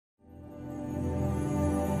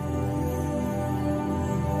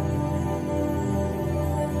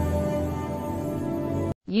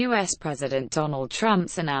U.S. President Donald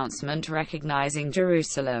Trump's announcement recognizing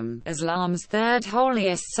Jerusalem, Islam's third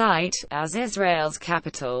holiest site, as Israel's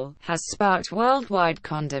capital, has sparked worldwide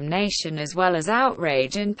condemnation as well as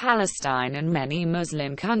outrage in Palestine and many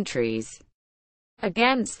Muslim countries.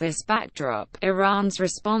 Against this backdrop, Iran's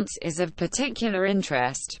response is of particular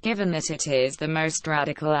interest, given that it is the most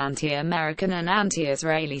radical anti-American and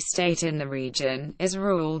anti-Israeli state in the region, is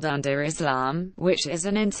ruled under Islam, which is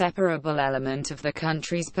an inseparable element of the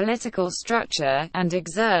country's political structure, and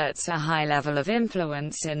exerts a high level of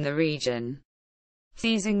influence in the region.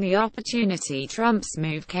 Seizing the opportunity, Trump's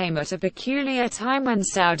move came at a peculiar time when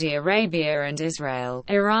Saudi Arabia and Israel,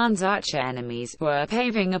 Iran's arch-enemies, were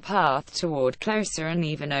paving a path toward closer and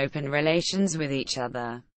even open relations with each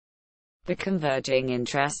other. The converging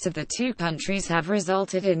interests of the two countries have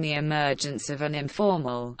resulted in the emergence of an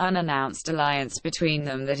informal, unannounced alliance between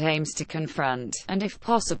them that aims to confront, and if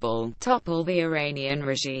possible, topple the Iranian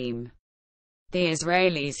regime. The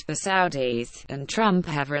Israelis, the Saudis, and Trump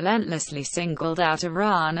have relentlessly singled out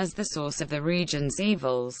Iran as the source of the region's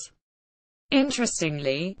evils.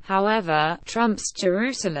 Interestingly, however, Trump's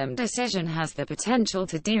Jerusalem decision has the potential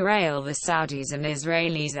to derail the Saudis' and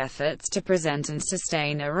Israelis' efforts to present and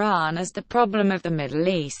sustain Iran as the problem of the Middle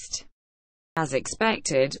East. As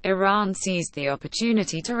expected, Iran seized the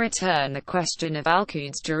opportunity to return the question of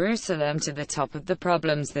Al-Quds Jerusalem to the top of the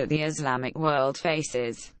problems that the Islamic world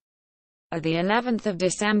faces. The 11th of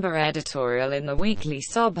December editorial in the weekly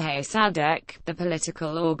Sobhe Sadek, the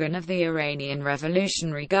political organ of the Iranian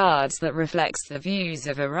Revolutionary Guards that reflects the views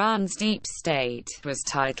of Iran's deep state, was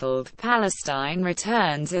titled, "Palestine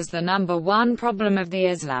Returns as the Number One Problem of the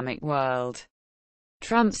Islamic World."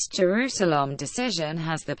 Trump's Jerusalem decision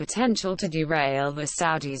has the potential to derail the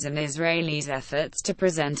Saudis' and Israelis' efforts to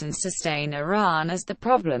present and sustain Iran as the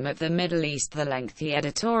problem of the Middle East. The lengthy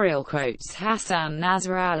editorial quotes Hassan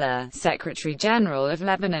Nasrallah, Secretary General of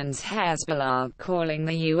Lebanon's Hezbollah, calling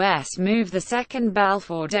the U.S. move the Second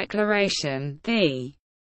Balfour Declaration, the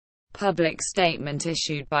public statement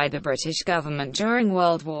issued by the British government during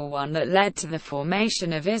World War I that led to the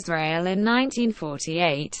formation of Israel in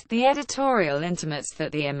 1948. The editorial intimates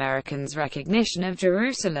that the Americans' recognition of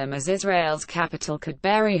Jerusalem as Israel's capital could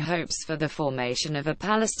bury hopes for the formation of a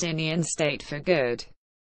Palestinian state for good.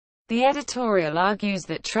 The editorial argues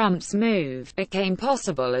that Trump's move became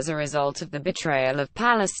possible as a result of the betrayal of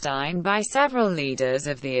Palestine by several leaders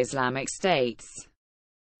of the Islamic states.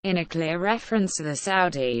 In a clear reference to the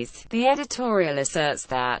Saudis, the editorial asserts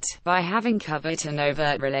that, by having covert and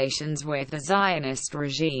overt relations with the Zionist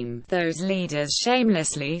regime, those leaders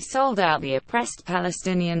shamelessly sold out the oppressed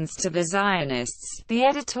Palestinians to the Zionists. The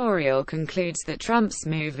editorial concludes that Trump's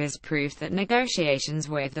move is proof that negotiations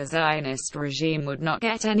with the Zionist regime would not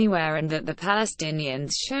get anywhere and that the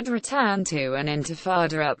Palestinians should return to an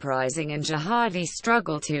intifada uprising and jihadi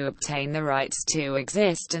struggle to obtain the rights to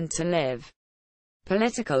exist and to live.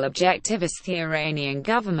 Political objectivists: the Iranian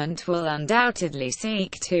government will undoubtedly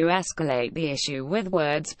seek to escalate the issue with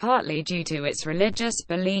words, partly due to its religious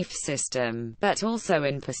belief system, but also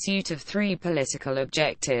in pursuit of three political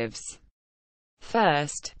objectives.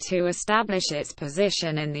 First, to establish its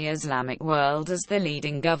position in the Islamic world as the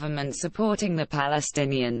leading government supporting the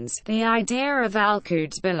Palestinians, the idea of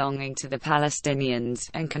Al-Quds belonging to the Palestinians,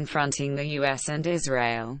 and confronting the US and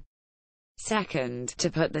Israel. Second, to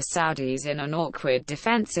put the Saudis in an awkward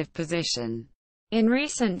defensive position. In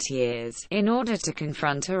recent years, in order to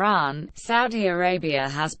confront Iran, Saudi Arabia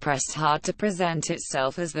has pressed hard to present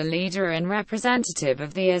itself as the leader and representative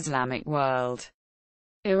of the Islamic world.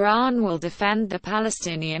 Iran will defend the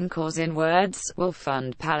Palestinian cause in words, will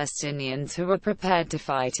fund Palestinians who are prepared to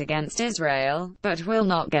fight against Israel, but will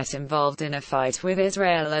not get involved in a fight with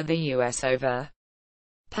Israel or the US over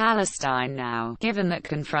Palestine now, given that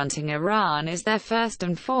confronting Iran is their first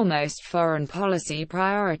and foremost foreign policy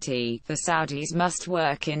priority. The Saudis must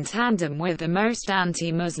work in tandem with the most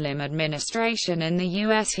anti-Muslim administration in the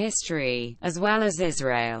U.S. history, as well as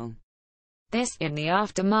Israel. This, in the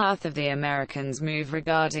aftermath of the Americans' move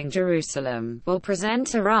regarding Jerusalem, will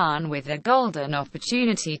present Iran with a golden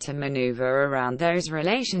opportunity to maneuver around those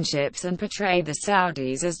relationships and portray the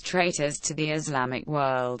Saudis as traitors to the Islamic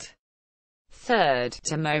world. Third,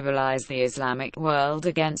 to mobilize the Islamic world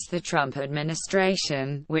against the Trump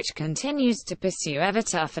administration, which continues to pursue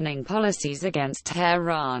ever-toughening policies against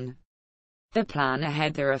Tehran. The plan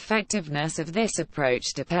ahead: the effectiveness of this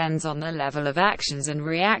approach depends on the level of actions and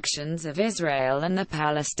reactions of Israel and the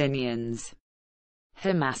Palestinians.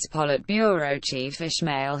 Hamas Politburo chief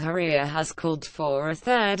Ismail Haniyeh has called for a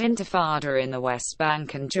third intifada in the West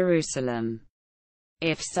Bank and Jerusalem.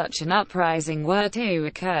 If such an uprising were to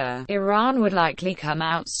occur, Iran would likely come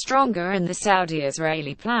out stronger and the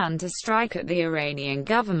Saudi-Israeli plan to strike at the Iranian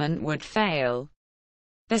government would fail.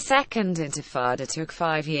 The Second Intifada took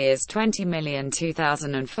 5 years, 20 million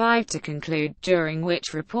 2005 to conclude, during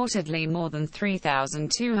which reportedly more than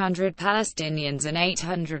 3,200 Palestinians and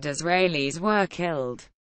 800 Israelis were killed.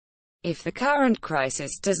 If the current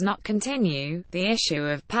crisis does not continue, the issue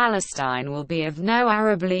of Palestine will be of no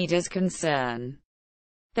Arab leader's concern.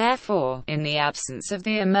 Therefore, in the absence of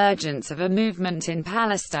the emergence of a movement in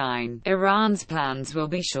Palestine, Iran's plans will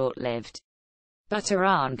be short-lived. But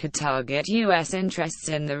Iran could target U.S. interests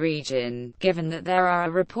in the region, given that there are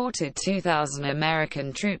a reported 2,000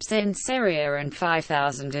 American troops in Syria and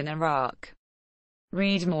 5,000 in Iraq.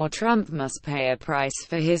 Read more. Trump must pay a price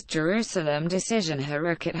for his Jerusalem decision.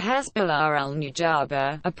 Harakat Hezbollah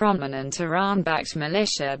al-Nujaba, a prominent Iran-backed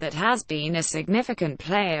militia that has been a significant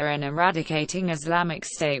player in eradicating Islamic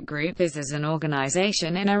State group ISIS as an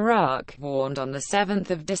organization in Iraq, warned on 7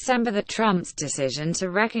 December that Trump's decision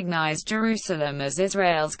to recognize Jerusalem as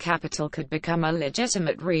Israel's capital could become a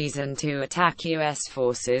legitimate reason to attack U.S.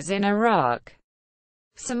 forces in Iraq.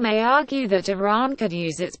 Some may argue that Iran could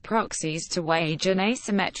use its proxies to wage an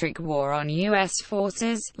asymmetric war on U.S.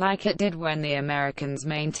 forces, like it did when the Americans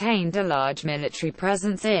maintained a large military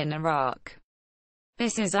presence in Iraq.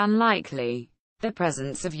 This is unlikely. The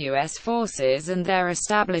presence of U.S. forces and their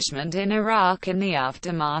establishment in Iraq in the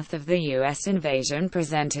aftermath of the U.S. invasion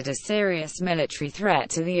presented a serious military threat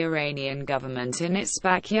to the Iranian government in its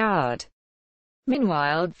backyard.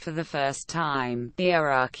 Meanwhile, for the first time, the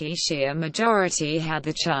Iraqi Shia majority had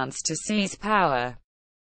the chance to seize power.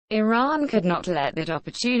 Iran could not let that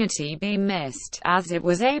opportunity be missed, as it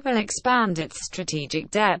was able to expand its strategic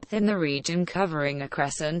depth in the region, covering a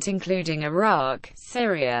crescent including Iraq,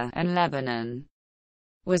 Syria, and Lebanon.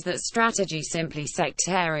 Was that strategy simply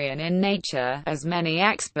sectarian in nature, as many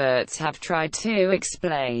experts have tried to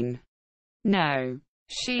explain? No.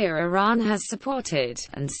 Shia Iran has supported,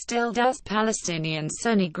 and still does, Palestinian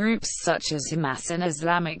Sunni groups such as Hamas and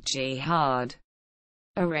Islamic Jihad.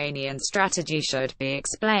 Iranian strategy should be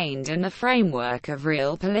explained in the framework of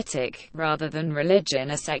realpolitik, rather than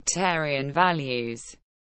religion or sectarian values.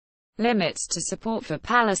 Limits to support for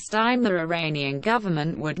Palestine. The Iranian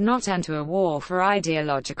government would not enter a war for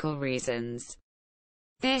ideological reasons.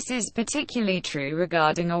 This is particularly true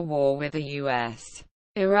regarding a war with the U.S.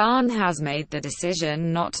 Iran has made the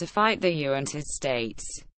decision not to fight the United States.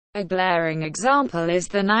 A glaring example is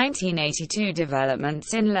the 1982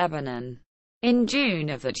 developments in Lebanon. In June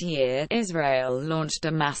of that year, Israel launched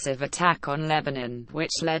a massive attack on Lebanon,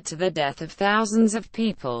 which led to the death of thousands of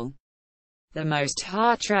people. The most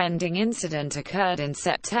heart-rending incident occurred in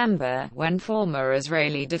September, when former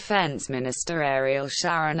Israeli Defense Minister Ariel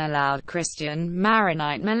Sharon allowed Christian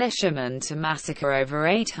Maronite militiamen to massacre over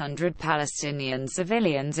 800 Palestinian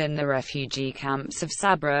civilians in the refugee camps of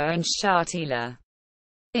Sabra and Shatila.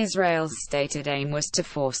 Israel's stated aim was to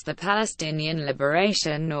force the Palestinian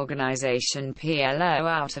Liberation Organization (PLO)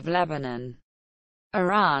 out of Lebanon.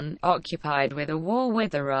 Iran, occupied with a war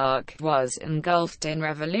with Iraq, was engulfed in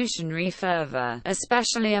revolutionary fervor,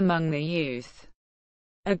 especially among the youth.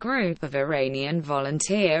 A group of Iranian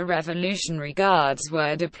volunteer Revolutionary Guards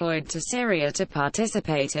were deployed to Syria to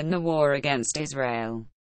participate in the war against Israel.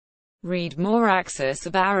 Read more. Axis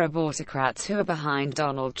of Arab autocrats who are behind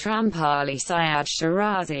Donald Trump. Ali Sayed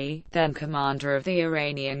Shirazi, then commander of the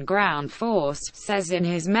Iranian ground force, says in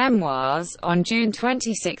his memoirs, on June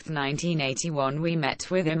 26, 1981, we met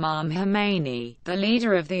with Imam Khomeini, the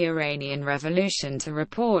leader of the Iranian Revolution, to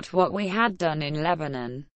report what we had done in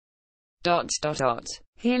Lebanon.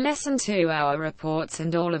 He listened to our reports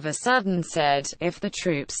and all of a sudden said, if the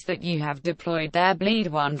troops that you have deployed there bleed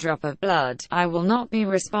one drop of blood, I will not be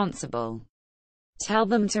responsible. Tell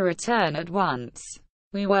them to return at once.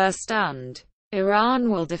 We were stunned.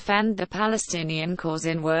 Iran will defend the Palestinian cause,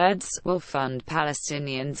 in words, will fund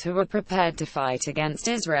Palestinians who are prepared to fight against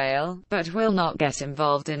Israel, but will not get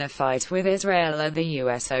involved in a fight with Israel or the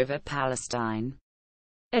US over Palestine.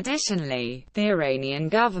 Additionally, the Iranian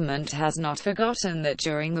government has not forgotten that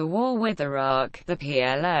during the war with Iraq, the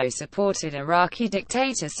PLO supported Iraqi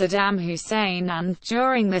dictator Saddam Hussein, and,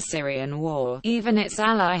 during the Syrian war, even its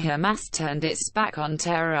ally Hamas turned its back on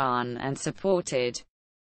Tehran and supported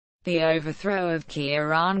the overthrow of key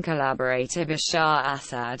Iran collaborator Bashar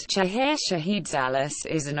Assad. Shahir Shahid Zalis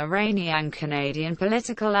is an Iranian-Canadian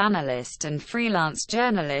political analyst and freelance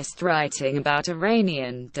journalist writing about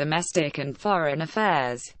Iranian, domestic and foreign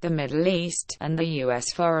affairs, the Middle East, and the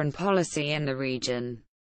U.S. foreign policy in the region.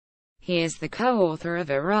 He is the co-author of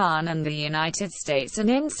Iran and the United States: An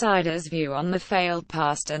Insider's View on the Failed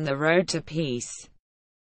Past and the Road to Peace.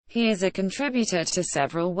 He is a contributor to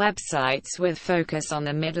several websites with focus on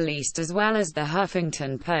the Middle East as well as the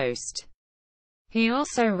Huffington Post. He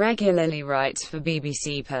also regularly writes for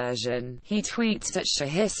BBC Persian. He tweets at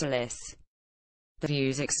Shahisalis. The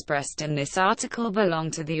views expressed in this article belong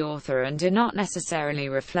to the author and do not necessarily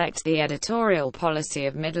reflect the editorial policy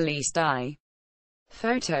of Middle East Eye.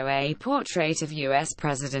 Photo: A portrait of U.S.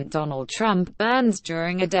 President Donald Trump burns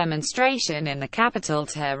during a demonstration in the capital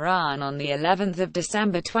Tehran on the 11th of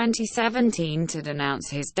December 2017 to denounce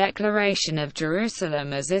his declaration of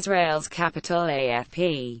Jerusalem as Israel's capital.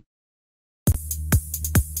 AFP.